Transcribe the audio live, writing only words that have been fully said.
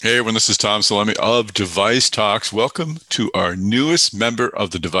Hey everyone, this is Tom Salemi of Device Talks. Welcome to our newest member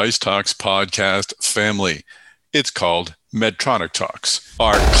of the Device Talks podcast family. It's called Medtronic Talks.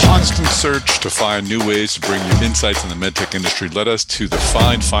 Our constant search to find new ways to bring you insights in the medtech industry led us to the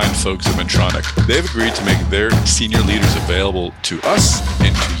fine folks at Medtronic. They've agreed to make their senior leaders available to us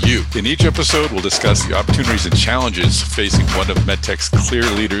and to you. In each episode, we'll discuss the opportunities and challenges facing one of medtech's clear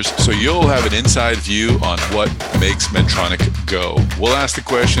leaders, so you'll have an inside view on what makes Medtronic go. We'll ask the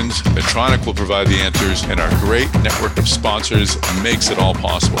questions, Medtronic will provide the answers, and our great network of sponsors makes it all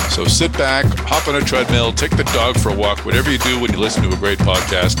possible. So sit back, hop on a treadmill, take the dog for a walk, whatever you do when you listen to a great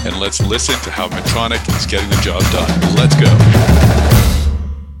podcast, and let's listen to how Medtronic is getting the job done. Let's go.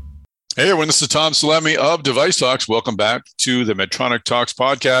 Hey everyone, this is Tom Salemi of Device Talks. Welcome back to the Medtronic Talks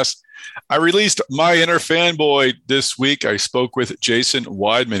podcast. I released my inner fanboy this week. I spoke with Jason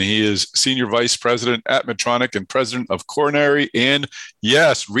Weidman. He is Senior Vice President at Medtronic and President of Coronary and,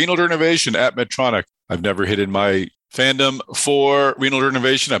 yes, Renal Denervation at Medtronic. I've never hidden my fandom for renal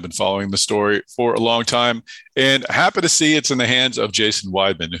denervation. I've been following the story for a long time and happy to see it's in the hands of Jason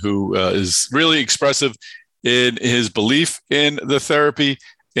Weidman, who is really expressive in his belief in the therapy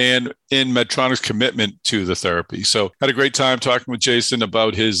and in Medtronic's commitment to the therapy. So had a great time talking with Jason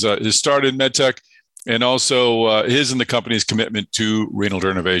about his start in medtech and also his and the company's commitment to renal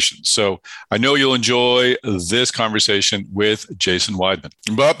denervation. So I know you'll enjoy this conversation with Jason Weidman.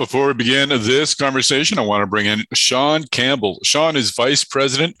 But before we begin this conversation, I want to bring in Sean Campbell. Sean is Vice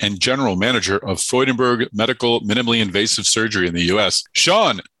President and General Manager of Freudenberg Medical Minimally Invasive Surgery in the U.S.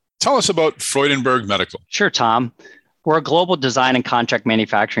 Sean, tell us about Freudenberg Medical. Sure, Tom. We're a global design and contract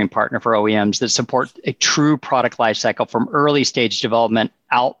manufacturing partner for OEMs that support a true product lifecycle from early stage development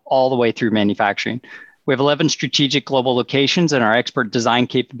out all the way through manufacturing. We have 11 strategic global locations, and our expert design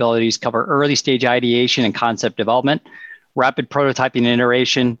capabilities cover early stage ideation and concept development, rapid prototyping and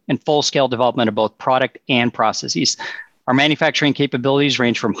iteration, and full-scale development of both product and processes. Our manufacturing capabilities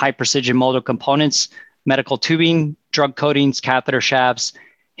range from high precision molded components, medical tubing, drug coatings, catheter shafts,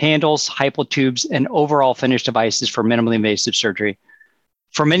 handles, hypotubes, and overall finished devices for minimally invasive surgery.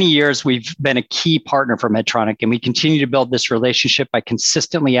 For many years, we've been a key partner for Medtronic, and we continue to build this relationship by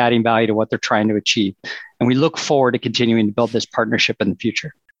consistently adding value to what they're trying to achieve. And we look forward to continuing to build this partnership in the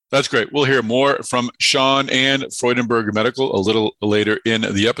future. That's great. We'll hear more from Sean and Freudenberg Medical a little later in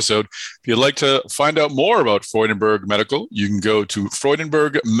the episode. If you'd like to find out more about Freudenberg Medical, you can go to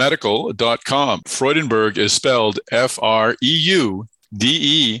freudenbergmedical.com. Freudenberg is spelled Freudenberg.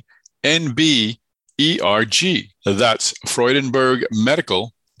 That's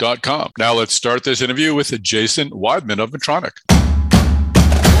freudenbergmedical.com. Now let's start this interview with Jason Weidman of Medtronic.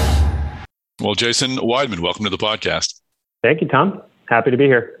 Well, Jason Weidman, welcome to the podcast. Thank you, Tom. Happy to be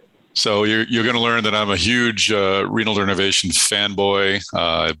here. So you're going to learn that I'm a huge renal denervation fanboy.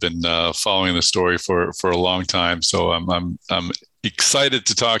 I've been following the story for a long time. So I'm excited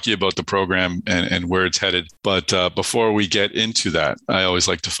to talk to you about the program and where it's headed. But before we get into that, I always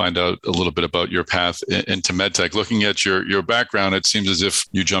like to find out a little bit about your path into medtech. Looking at your background, it seems as if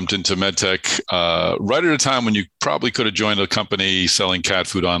you jumped into medtech right at a time when you probably could have joined a company selling cat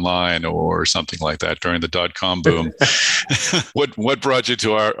food online or something like that during the .com boom. What brought you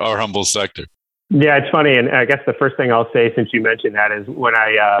to our humble sector? Yeah, it's funny. And I guess the first thing I'll say, since you mentioned that, is when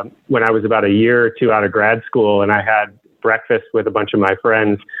I was about a year or two out of grad school and I had breakfast with a bunch of my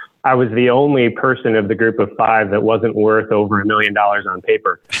friends, I was the only person of the group of five that wasn't worth over $1 million on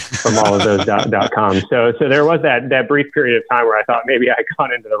paper from all of those .com. So there was that brief period of time where I thought maybe I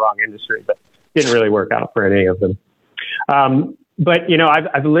got into the wrong industry, but didn't really work out for any of them. But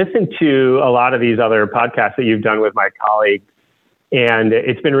I've listened to a lot of these other podcasts that you've done with my colleagues, and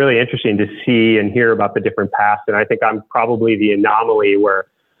it's been really interesting to see and hear about the different paths. And I think I'm probably the anomaly where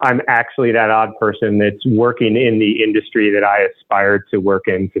I'm actually that odd person that's working in the industry that I aspired to work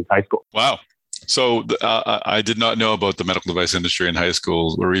in since high school. Wow. So I did not know about the medical device industry in high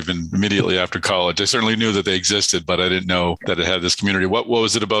school or even immediately after college. I certainly knew that they existed, but I didn't know that it had this community. What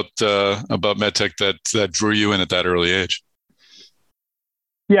was it about medtech that drew you in at that early age?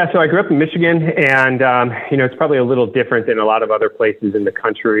 Yeah, so I grew up in Michigan, and it's probably a little different than a lot of other places in the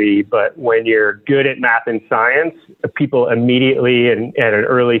country. But when you're good at math and science, people immediately and at an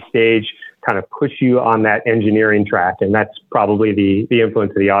early stage kind of push you on that engineering track, and that's probably the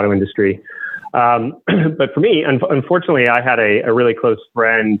influence of the auto industry. But for me, unfortunately, I had a really close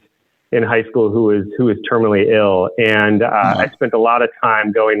friend in high school who was terminally ill, and I spent a lot of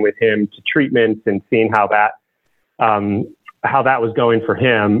time going with him to treatments and seeing how that was going for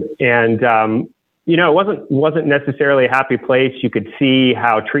him. And, it wasn't necessarily a happy place. You could see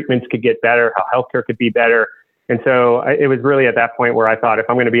how treatments could get better, how healthcare could be better. And so it was really at that point where I thought, if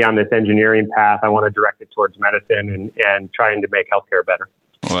I'm going to be on this engineering path, I want to direct it towards medicine and trying to make healthcare better.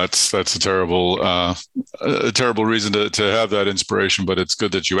 Well, that's a terrible reason to have that inspiration, but it's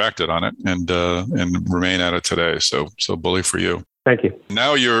good that you acted on it and remain at it today. So bully for you. Thank you.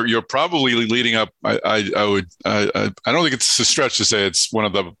 Now you're probably leading up. I don't think it's a stretch to say it's one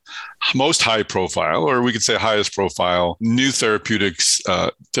of the most high profile, or we could say highest profile, new therapeutic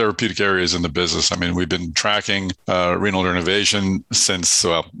areas in the business. I mean, we've been tracking renal denervation since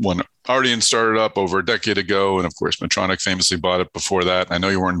when Ardian started up over a decade ago, and of course Medtronic famously bought it before that. I know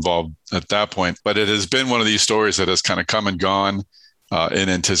you weren't involved at that point, but it has been one of these stories that has kind of come and gone in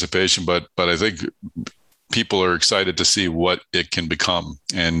anticipation. But I think people are excited to see what it can become.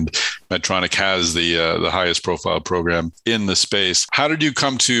 And Medtronic has the highest profile program in the space. How did you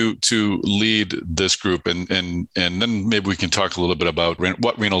come to lead this group? And then maybe we can talk a little bit about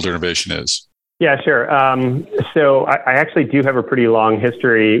what renal denervation is. Yeah, sure. So I actually do have a pretty long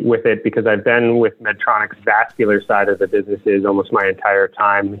history with it, because I've been with Medtronic's vascular side of the businesses almost my entire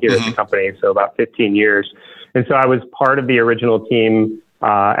time here at the company, so about 15 years. And so I was part of the original team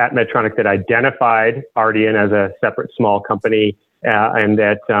at Medtronic that identified Ardian as a separate small company and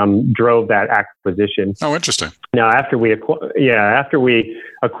that drove that acquisition. Oh, interesting. Now, after we acquired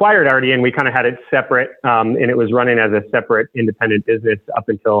Ardian, we kind of had it separate, and it was running as a separate independent business up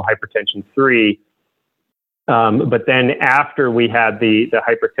until Hypertension 3. But then after we had the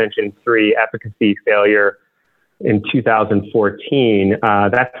Hypertension 3 efficacy failure in 2014,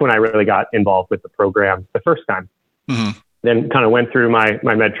 that's when I really got involved with the program the first time. Mm-hmm. Then kind of went through my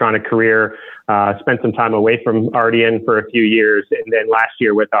Medtronic career, spent some time away from Ardian for a few years. And then last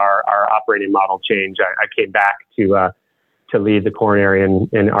year with our operating model change, I came back to lead the coronary and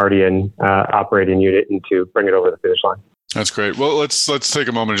Ardian operating unit and to bring it over the finish line. That's great. Well, let's take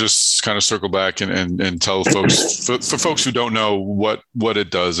a moment and just kind of circle back and tell folks, for folks who don't know what it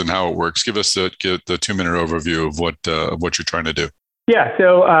does and how it works, give us the 2-minute overview of what you're trying to do. Yeah.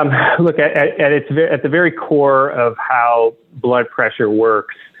 So, look, at the very core of how blood pressure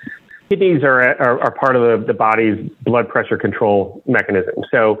works, kidneys are part of the body's blood pressure control mechanism.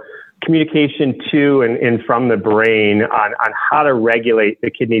 So, communication to and from the brain on how to regulate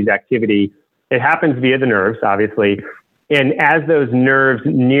the kidney's activity, it happens via the nerves, obviously. And as those nerves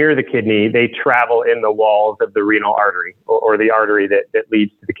near the kidney, they travel in the walls of the renal artery or the artery that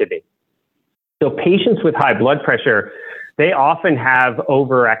leads to the kidney. So, patients with high blood pressure, they often have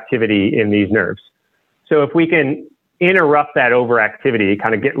overactivity in these nerves. So if we can interrupt that overactivity,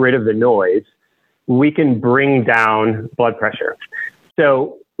 kind of get rid of the noise, we can bring down blood pressure.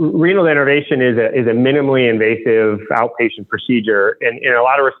 So renal denervation is a minimally invasive outpatient procedure. And in a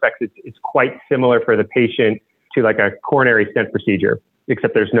lot of respects, it's quite similar for the patient to like a coronary stent procedure,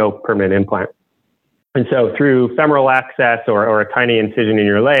 except there's no permanent implant. And so through femoral access or a tiny incision in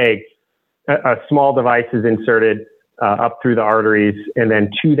your leg, a small device is inserted up through the arteries and then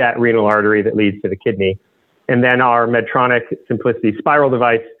to that renal artery that leads to the kidney. And then our Medtronic Symplicity spiral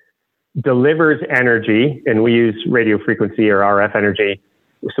device delivers energy, and we use radio frequency or RF energy.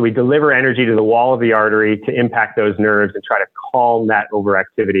 So we deliver energy to the wall of the artery to impact those nerves and try to calm that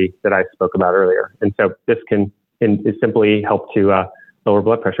overactivity that I spoke about earlier. And so this can simply help to lower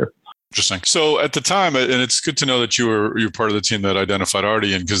blood pressure. Interesting. So at the time, and it's good to know that you're part of the team that identified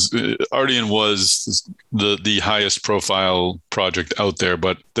Ardian, because Ardian was the highest profile project out there,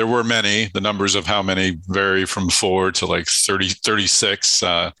 but there were many. The numbers of how many vary from 4 to like 30, 36.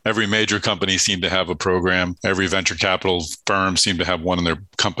 Every major company seemed to have a program. Every venture capital firm seemed to have one in their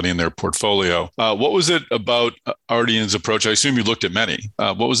company in their portfolio. What was it about Ardian's approach? I assume you looked at many.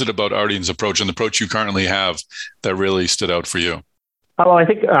 What was it about Ardian's approach and the approach you currently have that really stood out for you? Well, I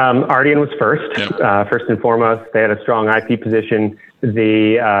think Ardian was first. Yep. First and foremost, they had a strong IP position.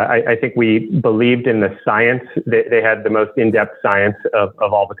 I think we believed in the science. They had the most in-depth science of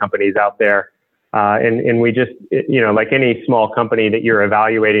all the companies out there. And we just, like any small company that you're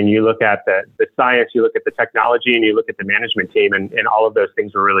evaluating, you look at the science, you look at the technology, and you look at the management team, and all of those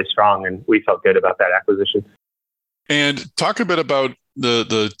things were really strong. And we felt good about that acquisition. And talk a bit about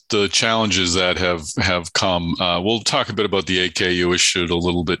the challenges that have come. We'll talk a bit about the 8K you issued a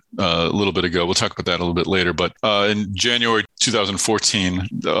little bit ago. We'll talk about that a little bit later. But in January 2014,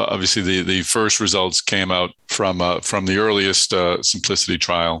 obviously the first results came out from the earliest Symplicity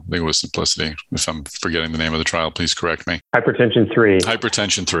trial. I think it was Symplicity. If I'm forgetting the name of the trial, please correct me. Hypertension 3.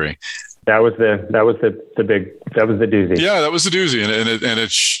 Hypertension 3. That was the doozy. Yeah, that was the doozy,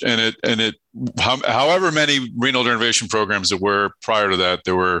 and it. However many renal denervation programs there were prior to that,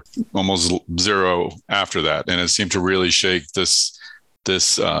 there were almost zero after that, and it seemed to really shake this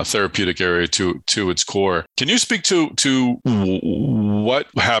this therapeutic area to its core. Can you speak to what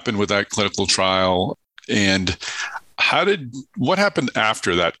happened with that clinical trial and what happened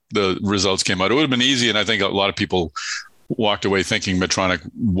after that? The results came out. It would have been easy, and I think a lot of people walked away thinking Medtronic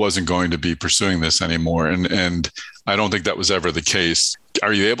wasn't going to be pursuing this anymore, and I don't think that was ever the case.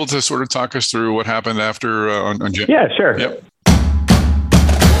 Are you able to sort of talk us through what happened after? Yeah, sure. Yep.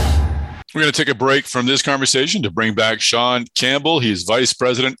 We're going to take a break from this conversation to bring back Sean Campbell. He's Vice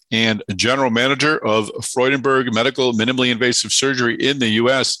President and General Manager of Freudenberg Medical Minimally Invasive Surgery in the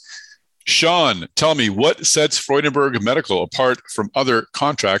U.S. Sean, tell me, what sets Freudenberg Medical apart from other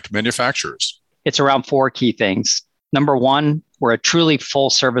contract manufacturers? It's around 4 key things. Number one, we're a truly full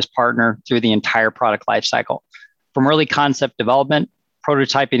service partner through the entire product lifecycle, from early concept development,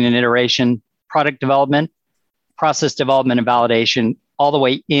 prototyping and iteration, product development, process development and validation, all the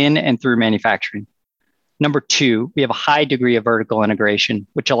way in and through manufacturing. Number two, we have a high degree of vertical integration,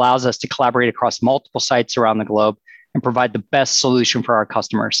 which allows us to collaborate across multiple sites around the globe and provide the best solution for our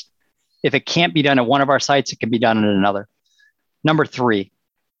customers. If it can't be done at one of our sites, it can be done at another. Number three,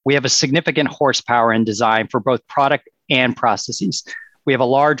 we have a significant horsepower in design for both product and processes. We have a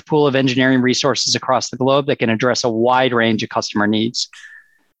large pool of engineering resources across the globe that can address a wide range of customer needs.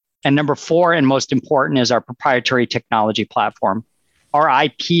 And number four, and most important, is our proprietary technology platform. Our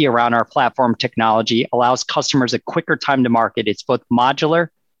IP around our platform technology allows customers a quicker time to market. It's both modular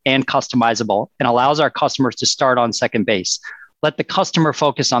and customizable and allows our customers to start on second base. Let the customer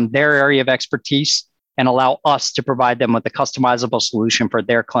focus on their area of expertise and allow us to provide them with a customizable solution for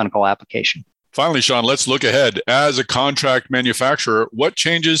their clinical application. Finally, Sean, let's look ahead. As a contract manufacturer, what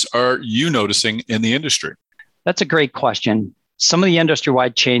changes are you noticing in the industry? That's a great question. Some of the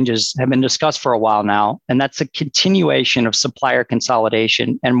industry-wide changes have been discussed for a while now, and that's a continuation of supplier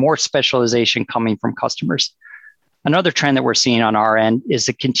consolidation and more specialization coming from customers. Another trend that we're seeing on our end is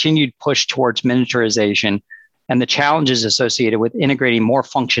the continued push towards miniaturization and the challenges associated with integrating more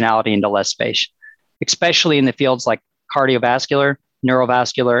functionality into less space, especially in the fields like cardiovascular,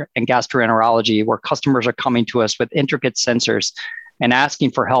 neurovascular, and gastroenterology, where customers are coming to us with intricate sensors and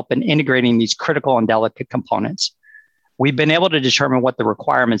asking for help in integrating these critical and delicate components. We've been able to determine what the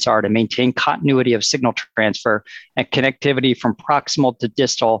requirements are to maintain continuity of signal transfer and connectivity from proximal to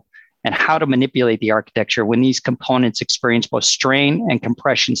distal, and how to manipulate the architecture when these components experience both strain and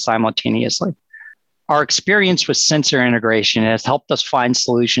compression simultaneously. Our experience with sensor integration has helped us find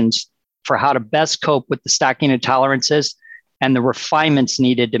solutions for how to best cope with the stacking of tolerances and the refinements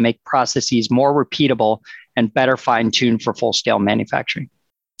needed to make processes more repeatable and better fine-tuned for full-scale manufacturing.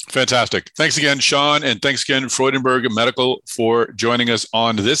 Fantastic. Thanks again, Sean, and thanks again, Freudenberg Medical, for joining us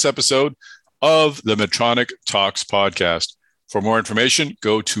on this episode of the Medtronic Talks podcast. For more information,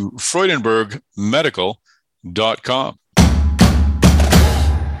 go to freudenbergmedical.com.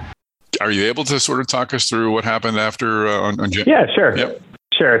 Are you able to sort of talk us through what happened after on June? Yeah, sure. Yep.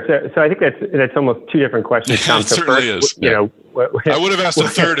 Sure. So I think that's almost 2 different questions. It certainly is. I would have asked a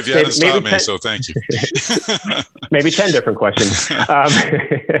third if you hadn't stopped me, so thank you. Maybe 10 different questions. So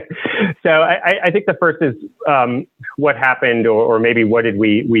I think the first is what happened, or maybe what did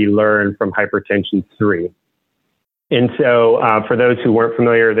we learn from Hypertension 3? And so for those who weren't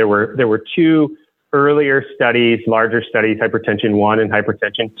familiar, there were 2 earlier studies, larger studies, Hypertension 1 and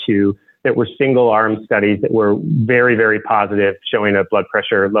Hypertension 2, that were single-arm studies that were very, very positive, showing a blood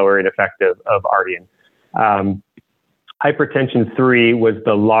pressure lowering effect of Ardian. Hypertension 3 was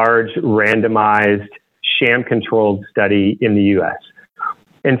the large randomized sham-controlled study in the U.S.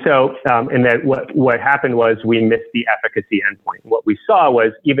 And so, what happened was we missed the efficacy endpoint. What we saw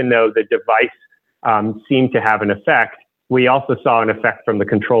was, even though the device seemed to have an effect, we also saw an effect from the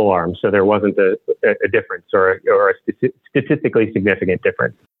control arm. So there wasn't a difference or a statistically significant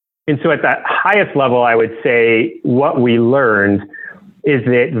difference. And so at that highest level, I would say what we learned is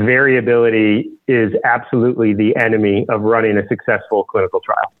that variability is absolutely the enemy of running a successful clinical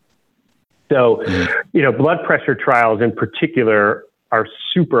trial. So, blood pressure trials in particular are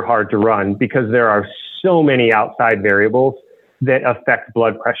super hard to run because there are so many outside variables that affect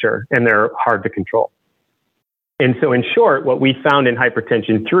blood pressure, and they're hard to control. And so in short, what we found in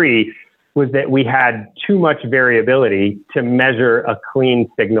Hypertension 3 was that we had too much variability to measure a clean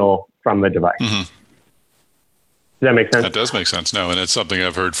signal from the device. Mm-hmm. Does that make sense? That does make sense. No, and it's something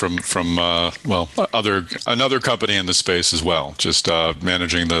I've heard from another company in the space as well. Just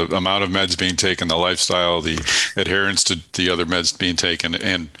managing the amount of meds being taken, the lifestyle, the adherence to the other meds being taken,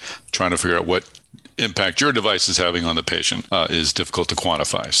 and trying to figure out what impact your device is having on the patient is difficult to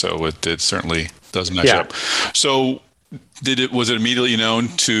quantify. So it certainly does match up. So Was it immediately known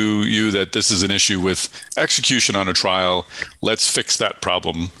to you that this is an issue with execution on a trial? Let's fix that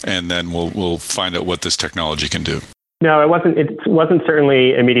problem, and then we'll find out what this technology can do. No, it wasn't. It wasn't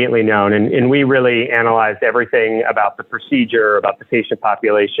certainly immediately known, and we really analyzed everything about the procedure, about the patient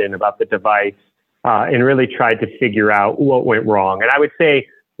population, about the device, and really tried to figure out what went wrong. And I would say,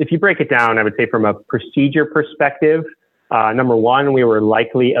 if you break it down, I would say from a procedure perspective, number one, we were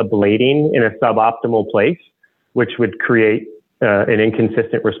likely ablating in a suboptimal place, which would create an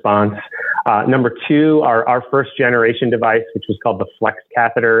inconsistent response. Number two, our first generation device, which was called the Flex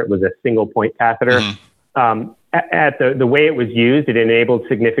catheter, it was a single point catheter. Mm-hmm. At the way it was used, it enabled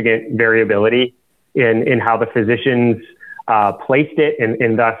significant variability in how the physicians placed it,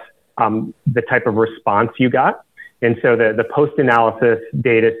 and thus the type of response you got. And so the post-analysis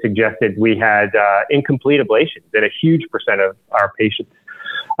data suggested we had incomplete ablations in a huge percent of our patients.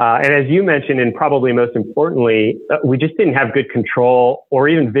 And as you mentioned, and probably most importantly, we just didn't have good control or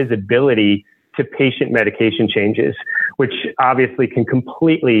even visibility to patient medication changes, which obviously can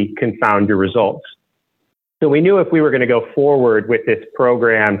completely confound your results. So we knew if we were going to go forward with this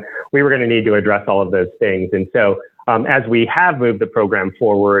program, we were going to need to address all of those things. And so as we have moved the program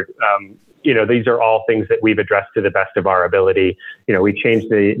forward, these are all things that we've addressed to the best of our ability. We changed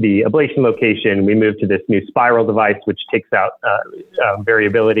the ablation location. We moved to this new spiral device, which takes out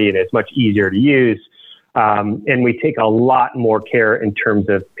variability and is much easier to use. And we take a lot more care in terms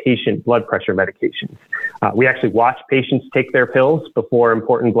of patient blood pressure medications. We actually watch patients take their pills before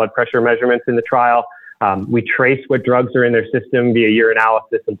important blood pressure measurements in the trial. We trace what drugs are in their system via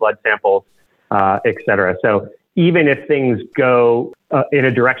urinalysis and blood samples, et cetera. So even if things go in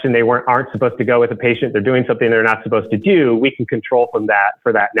a direction they aren't supposed to go with a patient, they're doing something they're not supposed to do, we can control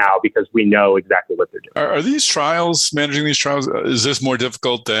for that now because we know exactly what they're doing. Are these trials, managing these trials, is this more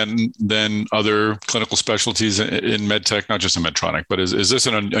difficult than other clinical specialties in medtech, not just in Medtronic, but is this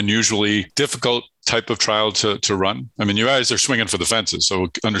an unusually difficult type of trial to run? I mean, you guys are swinging for the fences, so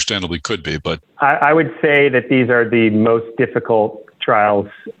understandably could be, but. I would say that these are the most difficult trials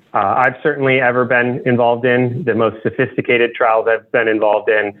I've certainly ever been involved in, the most sophisticated trials I've been involved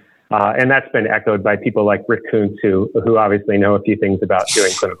in. And that's been echoed by people like Rick Kuntz, who obviously know a few things about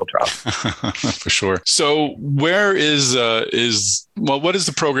doing clinical trials. For sure. So what is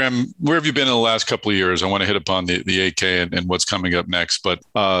the program? Where have you been in the last couple of years? I want to hit upon the 8K and what's coming up next, but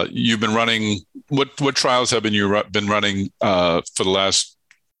you've been running, what trials have you been running for the last,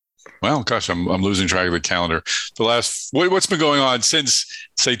 well, gosh, I'm losing track of the calendar. What's been going on since,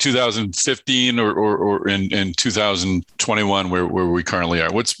 say, 2015 or in 2021, where we currently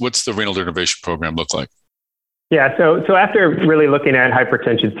are? What's the renal denervation program look like? Yeah, so after really looking at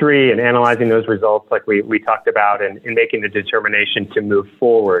Hypertension 3 and analyzing those results, like we talked about, and making the determination to move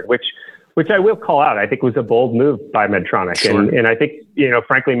forward, which I will call out, I think was a bold move by Medtronic, sure. and I think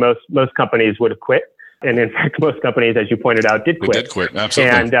frankly most companies would have quit. And in fact, most companies, as you pointed out, did quit. They did quit,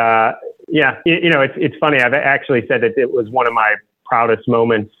 absolutely. And it's funny. I've actually said that it was one of my proudest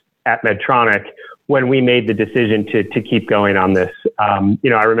moments at Medtronic when we made the decision to keep going on this.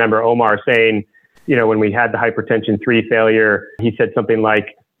 I remember Omar saying, when we had the Hypertension 3 failure, he said something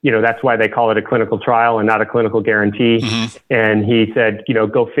like, that's why they call it a clinical trial and not a clinical guarantee. Mm-hmm. And he said,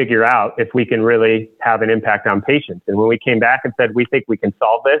 go figure out if we can really have an impact on patients. And when we came back and said, we think we can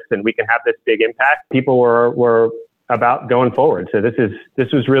solve this and we can have this big impact, people were about going forward. So this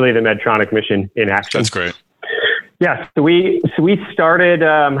was really the Medtronic mission in action. That's great. Yeah. So we restarted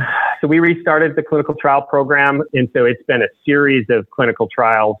the clinical trial program. And so it's been a series of clinical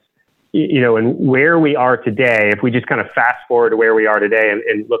trials. And where we are today, if we just kind of fast forward to where we are today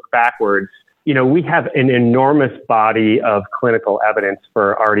and look backwards, we have an enormous body of clinical evidence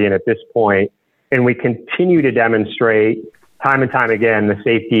for Ardian at this point. And we continue to demonstrate time and time again the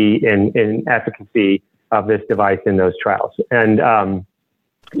safety and efficacy of this device in those trials. And,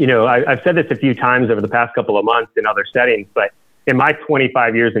 I've said this a few times over the past couple of months in other settings, but in my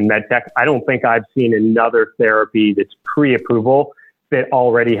 25 years in medtech, I don't think I've seen another therapy that's pre-approval that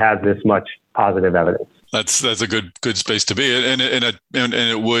already has this much positive evidence. That's a good space to be, and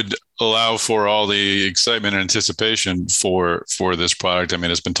it would allow for all the excitement and anticipation for this product. I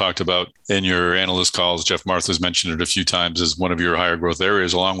mean, it's been talked about in your analyst calls. Jeff Martha's mentioned it a few times as one of your higher growth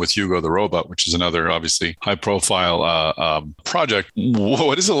areas, along with Hugo the robot, which is another obviously high profile project.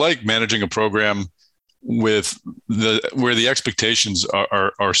 What is it like managing a program where the expectations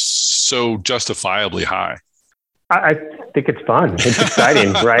are so justifiably high? I think it's fun. It's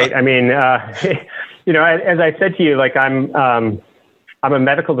exciting, right? I mean, as I said to you, like I'm a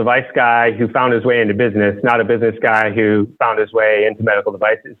medical device guy who found his way into business, not a business guy who found his way into medical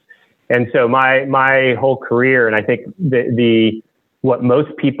devices. And so my whole career, and I think what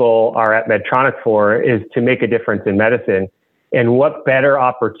most people are at Medtronic for, is to make a difference in medicine. And what better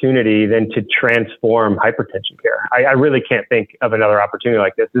opportunity than to transform hypertension care? I really can't think of another opportunity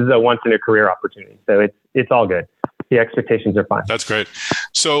like this. This is a once in a career opportunity. So it's all good. The expectations are fine. That's great.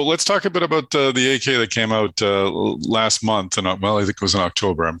 So let's talk a bit about the 8K that came out last month. And I think it was in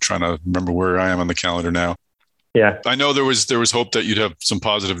October. I'm trying to remember where I am on the calendar now. Yeah, I know there was hope that you'd have some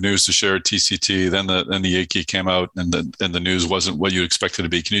positive news to share at TCT. Then the 8K came out, and the news wasn't what you expected it to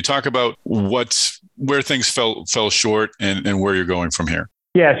be. Can you talk about where things fell short and where you're going from here?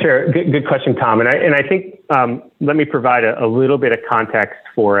 Yeah, sure. Good question, Tom. And I think let me provide a little bit of context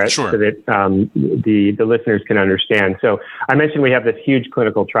for it, Sure, so that the listeners can understand. So I mentioned we have this huge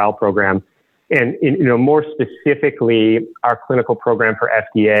clinical trial program, and more specifically, our clinical program for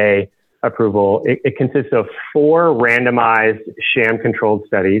FDA approval. It consists of 4 randomized sham-controlled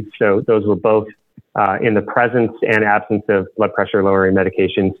studies. So those were both in the presence and absence of blood pressure lowering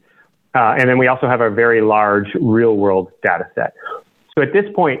medications. And then we also have a very large real-world data set. So at this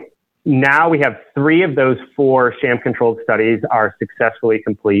point, now we have 3 of those 4 sham-controlled studies are successfully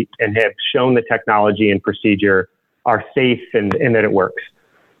complete and have shown the technology and procedure are safe and that it works.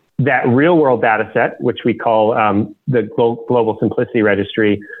 That real-world data set, which we call the Global Simplicity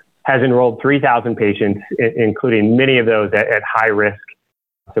Registry, has enrolled 3,000 patients, including many of those at high risk,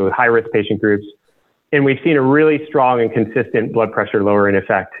 so high-risk patient groups. And we've seen a really strong and consistent blood pressure lowering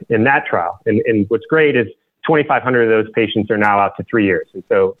effect in that trial. And what's great is 2,500 of those patients are now out to 3 years. And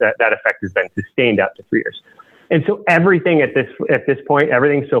so that effect has been sustained out to 3 years. And so everything at this point,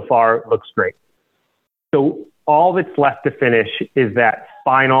 everything so far looks great. So all that's left to finish is that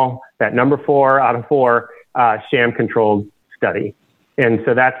number 4 out of 4 sham-controlled study. And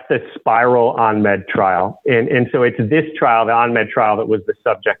so that's the Spiral OnMed trial. And so it's this trial, the OnMed trial, that was the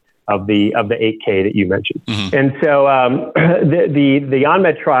subject of the 8K that you mentioned. Mm-hmm. And so the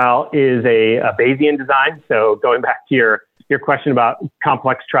OnMed trial is a Bayesian design. So going back to your question about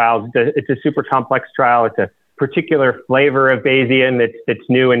complex trials, it's a super complex trial. It's a particular flavor of Bayesian that's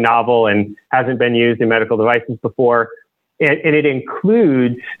new and novel and hasn't been used in medical devices before. And it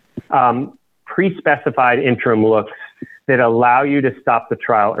includes pre-specified interim looks that allow you to stop the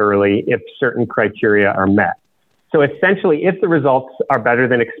trial early if certain criteria are met. So essentially, if the results are better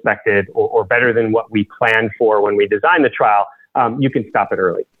than expected or better than what we planned for when we designed the trial, you can stop it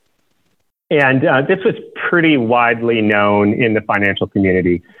early. And this was pretty widely known in the financial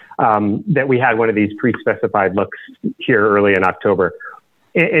community that we had one of these pre-specified looks here early in October.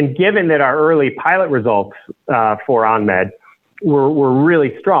 And given that our early pilot results for OnMed were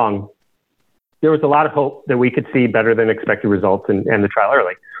really strong, there was a lot of hope that we could see better than expected results and the trial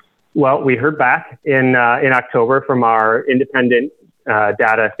early. Well, we heard back in October from our independent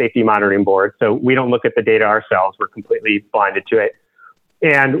data safety monitoring board. So we don't look at the data ourselves. We're completely blinded to it.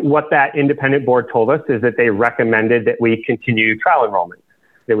 And what that independent board told us is that they recommended that we continue trial enrollment,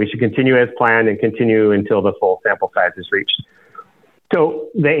 that we should continue as planned and continue until the full sample size is reached. So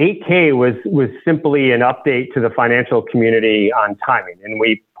the 8K was simply an update to the financial community on timing, and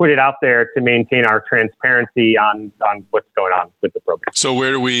we put it out there to maintain our transparency on what's going on with the program. So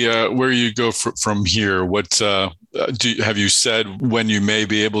where do you go from here? What have you said when you may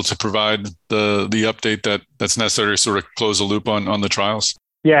be able to provide the update that's necessary to sort of close the loop on the trials?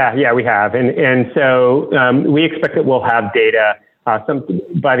 Yeah, we have, and so we expect that we'll have data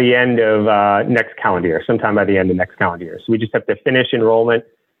by the end of next calendar year, sometime by the end of next calendar year. So we just have to finish enrollment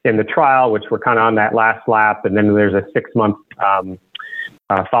in the trial, which we're kind of on that last lap. And then there's a 6-month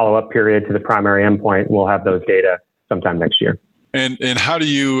follow-up period to the primary endpoint. We'll have those data sometime next year. And how do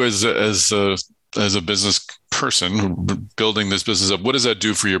you, as a business person building this business up, what does that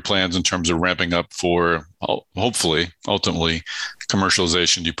do for your plans in terms of ramping up for hopefully, ultimately,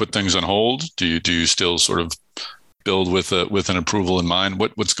 commercialization? Do you put things on hold? Do you still sort of build with an approval in mind?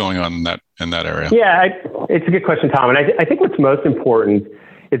 What's going on in that area? Yeah, it's a good question, Tom. And I think what's most important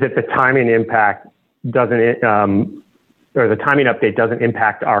is that the timing impact or the timing update doesn't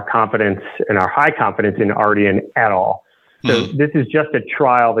impact our confidence and our high confidence in Ardian at all. So This is just a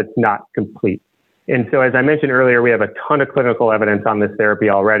trial that's not complete. And so, as I mentioned earlier, we have a ton of clinical evidence on this therapy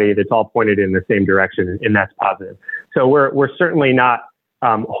already that's all pointed in the same direction, and that's positive. So we're certainly not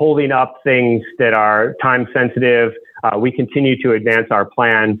holding up things that are time sensitive. We continue to advance our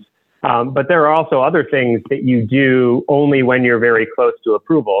plans. But there are also other things that you do only when you're very close to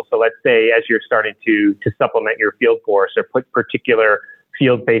approval. So let's say as you're starting to supplement your field force or put particular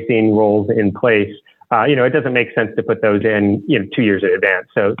field-facing roles in place, it doesn't make sense to put those in 2 years in advance.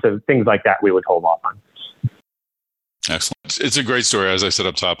 So things like that we would hold off on. Excellent. it's a great story. As I said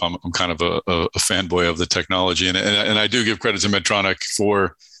up top, I'm kind of a fanboy of the technology, and I do give credit to Medtronic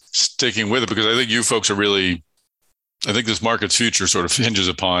for sticking with it, because I think you folks are really, I think this market's future sort of hinges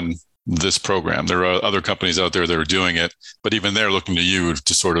upon this program. There are other companies out there that are doing it, but even they're looking to you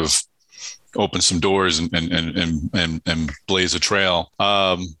to sort of open some doors and blaze a trail.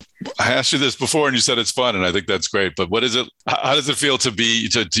 I asked you this before and you said it's fun, and I think that's great, but what is it, how does it feel to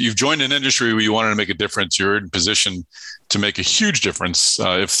you've joined an industry where you wanted to make a difference? You're in position to make a huge difference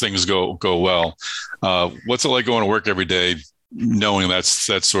if things go well. What's it like going to work every day knowing that's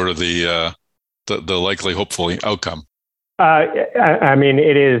sort of the likely, hopefully, outcome? I mean,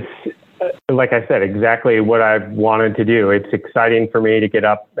 it is, like I said, exactly what I've wanted to do. It's exciting for me to get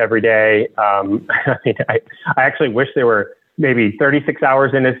up every day. I mean, I actually wish there were maybe 36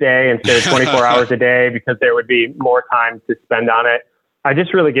 hours in a day instead of 24 hours a day, because there would be more time to spend on it. I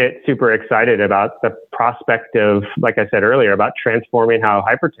just really get super excited about the prospect of, like I said earlier, about transforming how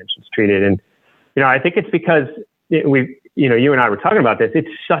hypertension is treated. And, I think it's because you and I were talking about this, it's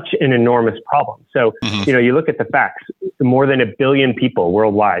such an enormous problem. So, you look at the facts, more than 1 billion people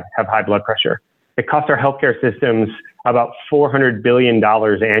worldwide have high blood pressure. It costs our healthcare systems about $400 billion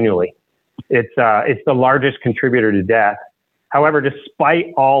annually. It's the largest contributor to death. However,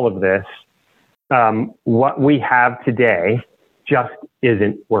 despite all of this, what we have today just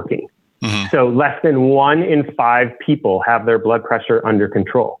isn't working. So less than 1 in 5 people have their blood pressure under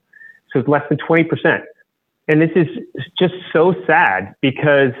control. So it's less than 20%. And this is just so sad,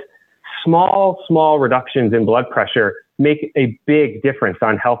 because small reductions in blood pressure make a big difference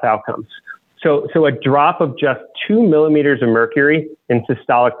on health outcomes. So a drop of just 2 millimeters of mercury in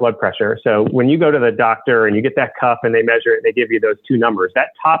systolic blood pressure. So when you go to the doctor and you get that cuff and they measure it, they give you those 2 numbers. That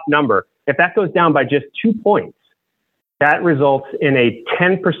top number, if that goes down by just 2 points, that results in a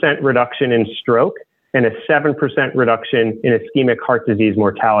 10% reduction in stroke and a 7% reduction in ischemic heart disease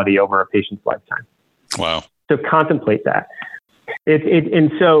mortality over a patient's lifetime. Wow. So contemplate that. It's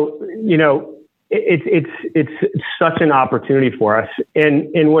such an opportunity for us.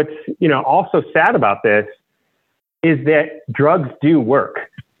 And what's, also sad about this is that drugs do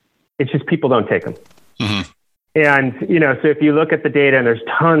work. It's just people don't take them. And, so if you look at the data, and there's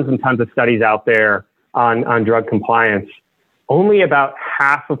tons and tons of studies out there on drug compliance, only about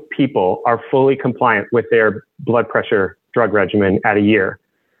half of people are fully compliant with their blood pressure drug regimen at a year.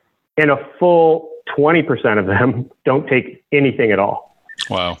 And a full 20% of them don't take anything at all.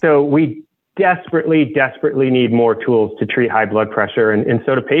 Wow. So we desperately need more tools to treat high blood pressure, and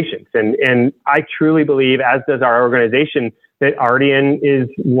so do patients. And I truly believe, as does our organization, that Ardian is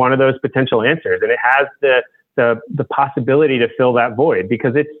one of those potential answers. And it has the possibility to fill that void,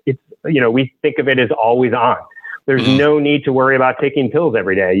 because it's we think of it as always on. There's no need to worry about taking pills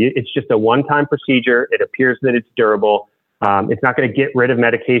every day. It's just a one-time procedure. It appears that it's durable. It's not going to get rid of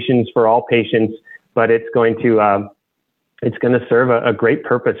medications for all patients, but it's going to serve a great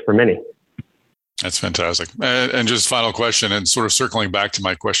purpose for many. That's fantastic. And just final question, and sort of circling back to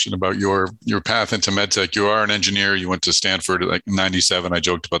my question about your path into medtech. You are an engineer. You went to Stanford like in '97. I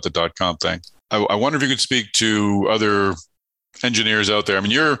joked about the .com thing. I wonder if you could speak to other engineers out there. I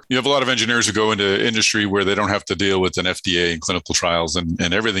mean, you have a lot of engineers who go into industry where they don't have to deal with an FDA and clinical trials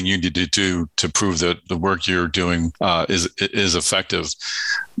and everything you need to do to prove that the work you're doing is effective.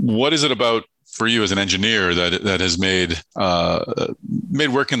 What is it about for you as an engineer that has made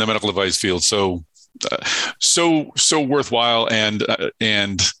work in the medical device field so worthwhile?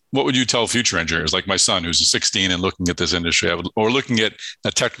 And what would you tell future engineers like my son, who's 16 and looking at this industry, or looking at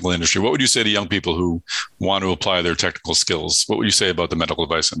a technical industry? What would you say to young people who want to apply their technical skills? What would you say about the medical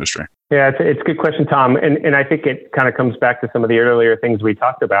device industry? Yeah, it's a good question, Tom. And I think it kind of comes back to some of the earlier things we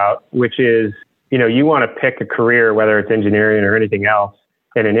talked about, which is, you want to pick a career, whether it's engineering or anything else,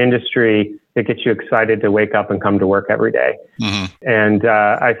 in an industry that gets you excited to wake up and come to work every day. And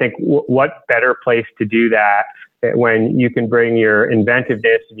I think what better place to do that when you can bring your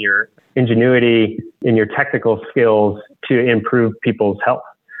inventiveness and your ingenuity and your technical skills to improve people's health.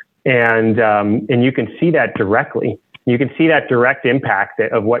 And you can see that directly. You can see that direct impact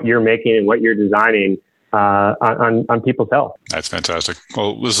of what you're making and what you're designing on people's health. That's fantastic.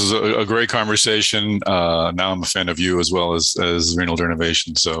 Well, this is a great conversation. Now I'm a fan of you as well as Renal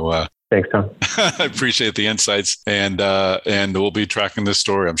Denervation. So thanks, Tom. I appreciate the insights, and we'll be tracking this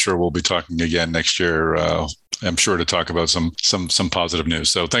story. I'm sure we'll be talking again next year. I'm sure to talk about some positive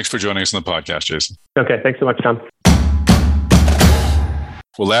news. So thanks for joining us on the podcast, Jason. Okay. Thanks so much, Tom.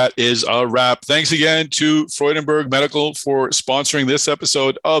 Well, that is a wrap. Thanks again to Freudenberg Medical for sponsoring this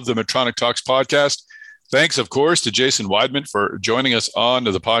episode of the Medtronic Talks podcast. Thanks, of course, to Jason Weidman for joining us on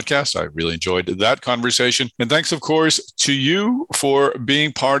the podcast. I really enjoyed that conversation. And thanks, of course, to you for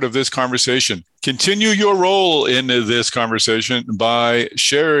being part of this conversation. Continue your role in this conversation by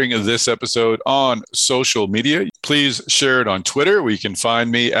sharing this episode on social media. Please share it on Twitter, where you can find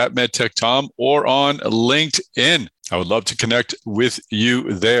me at MedTechTom, or on LinkedIn. I would love to connect with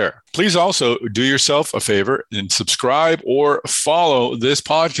you there. Please also do yourself a favor and subscribe or follow this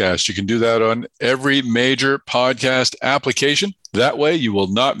podcast. You can do that on every major podcast application. That way you will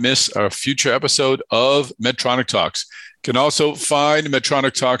not miss a future episode of Medtronic Talks. You can also find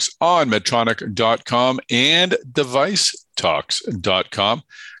Medtronic Talks on Medtronic.com and DeviceTalks.com.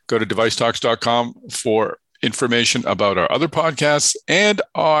 Go to DeviceTalks.com for information about our other podcasts and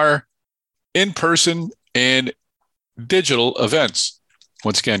our in-person and digital events.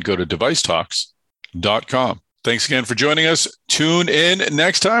 Once again, go to DeviceTalks.com. Thanks again for joining us. Tune in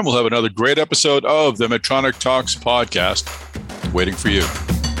next time. We'll have another great episode of the Medtronic Talks podcast waiting for you.